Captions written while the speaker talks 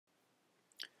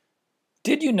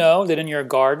Did you know that in your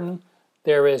garden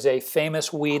there is a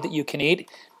famous weed that you can eat?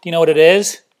 Do you know what it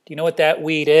is? Do you know what that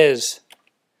weed is?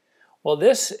 Well,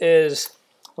 this is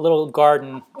a little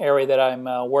garden area that I'm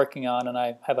working on, and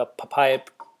I have a papaya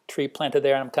tree planted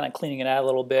there, and I'm kind of cleaning it out a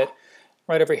little bit.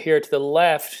 Right over here to the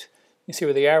left, you see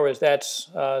where the arrow is, that's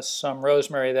some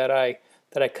rosemary that I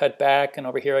cut back, and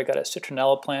over here I got a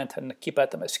citronella plant and to keep out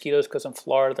the mosquitoes, because in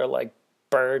Florida they're like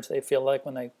birds, they feel like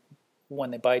when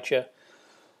they bite you.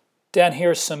 Down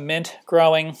here is some mint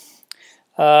growing.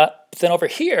 But then over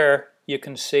here you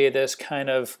can see this kind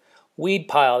of weed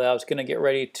pile that I was going to get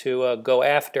ready to go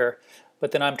after,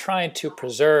 but then I'm trying to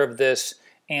preserve this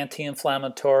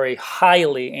anti-inflammatory,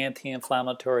 highly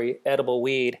anti-inflammatory edible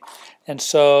weed. And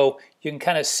so you can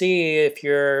kind of see if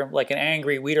you're like an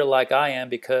angry weeder like I am,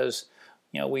 because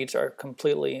weeds are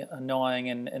completely annoying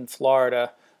in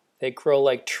Florida. They grow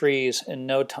like trees in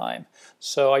no time.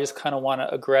 So I just kind of want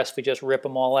to aggressively just rip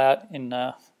them all out.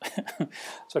 So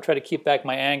I try to keep back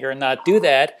my anger and not do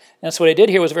that. And so what I did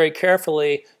here was very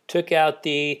carefully took out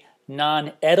the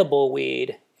non-edible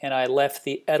weed, and I left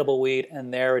the edible weed,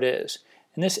 and there it is.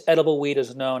 And this edible weed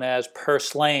is known as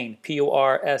purslane,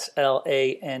 P-U-R-S-L-A-N-E.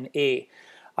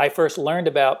 I first learned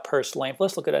about purslane.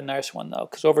 Let's look at a nice one though,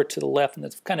 because over to the left, in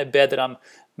this kind of bed that I'm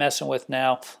messing with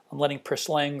now, I'm letting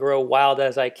purslane grow wild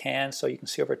as I can. So you can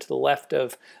see over to the left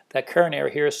of that current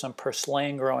area here is some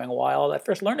purslane growing wild. I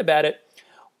first learned about it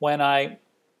when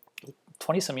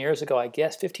 20-some years ago, I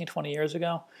guess, 15, 20 years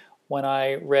ago, when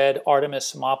I read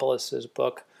Artemis Simopoulos'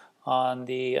 book on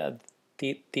the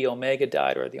omega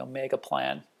diet, or the omega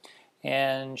plan.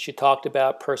 And she talked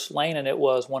about purslane, and it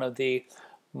was one of the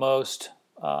most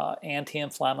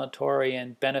anti-inflammatory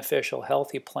and beneficial,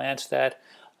 healthy plants that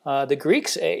the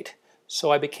Greeks ate.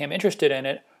 So I became interested in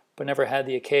it, but never had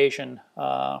the occasion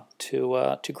to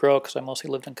grow it, because I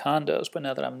mostly lived in condos. But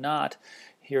now that I'm not,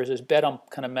 here's this bed I'm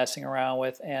kind of messing around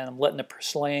with, and I'm letting the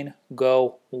purslane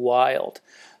go wild.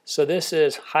 So this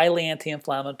is highly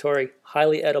anti-inflammatory,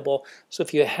 highly edible. So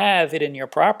if you have it in your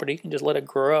property, you can just let it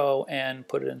grow and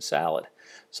put it in salad.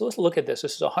 So let's look at this.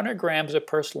 This is 100 grams of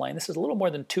purslane. This is a little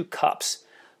more than 2 cups.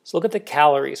 So look at the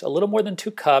calories. A little more than 2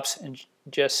 cups, and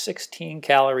just 16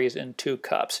 calories in 2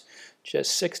 cups.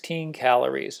 Just 16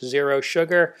 calories. Zero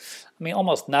sugar. I mean,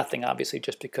 almost nothing, obviously,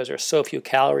 just because there's so few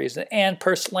calories. And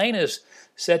purslane is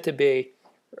said to be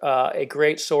a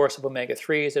great source of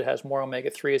omega-3s. It has more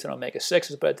omega-3s than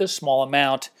omega-6s, but at this small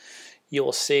amount, you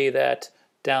will see that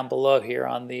down below here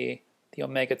on the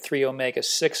omega-3,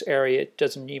 omega-6 area, it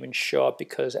doesn't even show up,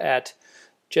 because at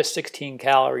just 16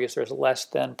 calories, there's less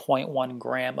than 0.1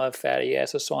 gram of fatty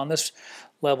acids. So on this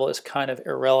level, it's kind of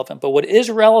irrelevant. But what is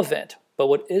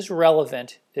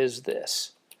relevant is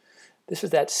this. This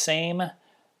is that same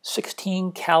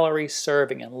 16 calorie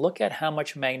serving, and look at how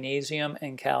much magnesium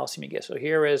and calcium you get. So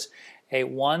here is a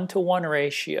 1-to-1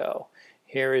 ratio.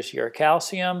 Here is your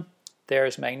calcium,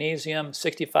 there's magnesium,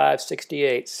 65,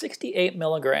 68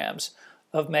 milligrams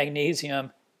of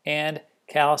magnesium and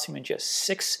calcium in just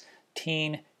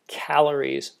 16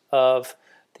 calories of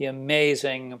the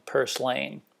amazing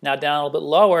purslane. Now down a little bit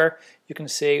lower, you can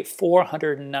see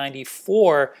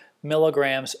 494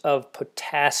 milligrams of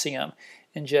potassium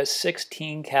in just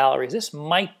 16 calories. This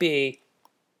might be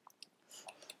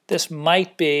the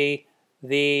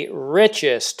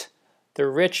richest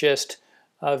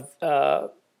of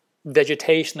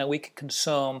vegetation that we can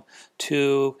consume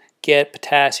to get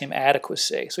potassium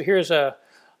adequacy. So here's another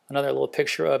little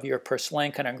picture of your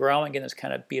purslane kind of growing in this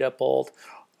kind of beat up old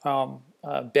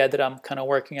bed that I'm kind of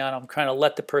working on. I'm trying to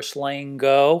let the purslane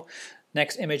go.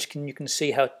 Next image, you can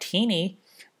see how teeny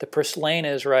the purslane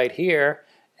is right here.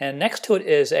 And next to it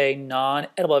is a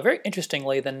non-edible. Very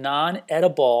interestingly, the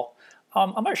non-edible,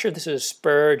 I'm not sure if this is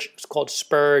spurge, it's called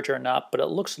spurge or not, but it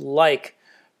looks like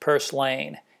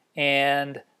purslane,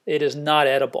 and it is not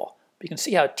edible. But you can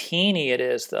see how teeny it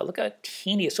is, though. Look how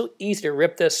teeny. It's so easy to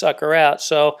rip this sucker out.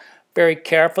 So very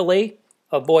carefully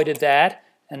avoided that,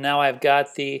 and now I've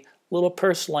got the little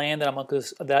purslane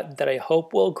that I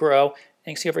hope will grow. And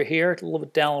you can see over here, a little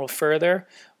bit down a little further,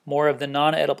 more of the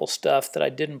non-edible stuff that I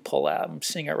didn't pull out. I'm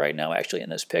seeing it right now actually in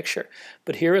this picture.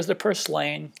 But here is the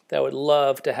purslane that I would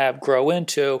love to have grow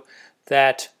into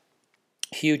that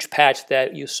huge patch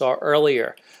that you saw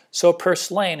earlier. So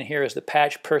purslane, here is the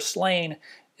patch. Purslane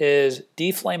is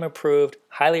DeFlame approved,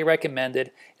 highly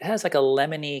recommended. It has like a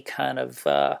lemony kind of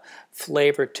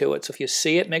flavor to it. So if you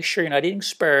see it, make sure you're not eating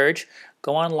spurge.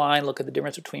 Go online, look at the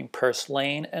difference between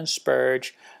purslane and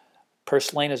spurge.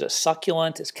 Purslane is a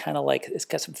succulent. It's kind of like, it's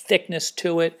got some thickness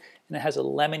to it, and it has a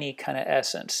lemony kind of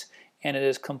essence. And it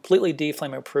is completely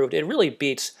DeFlame approved. It really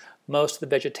beats most of the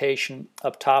vegetation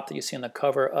up top that you see on the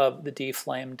cover of the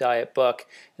DeFlame diet book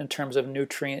in terms of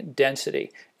nutrient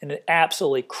density, and it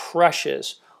absolutely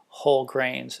crushes whole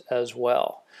grains as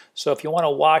well. So if you want to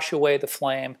wash away the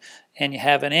flame and you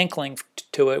have an inkling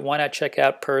to it, why not check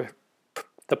out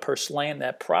the purslane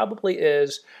that probably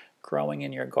is growing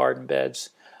in your garden beds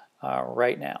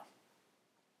right now.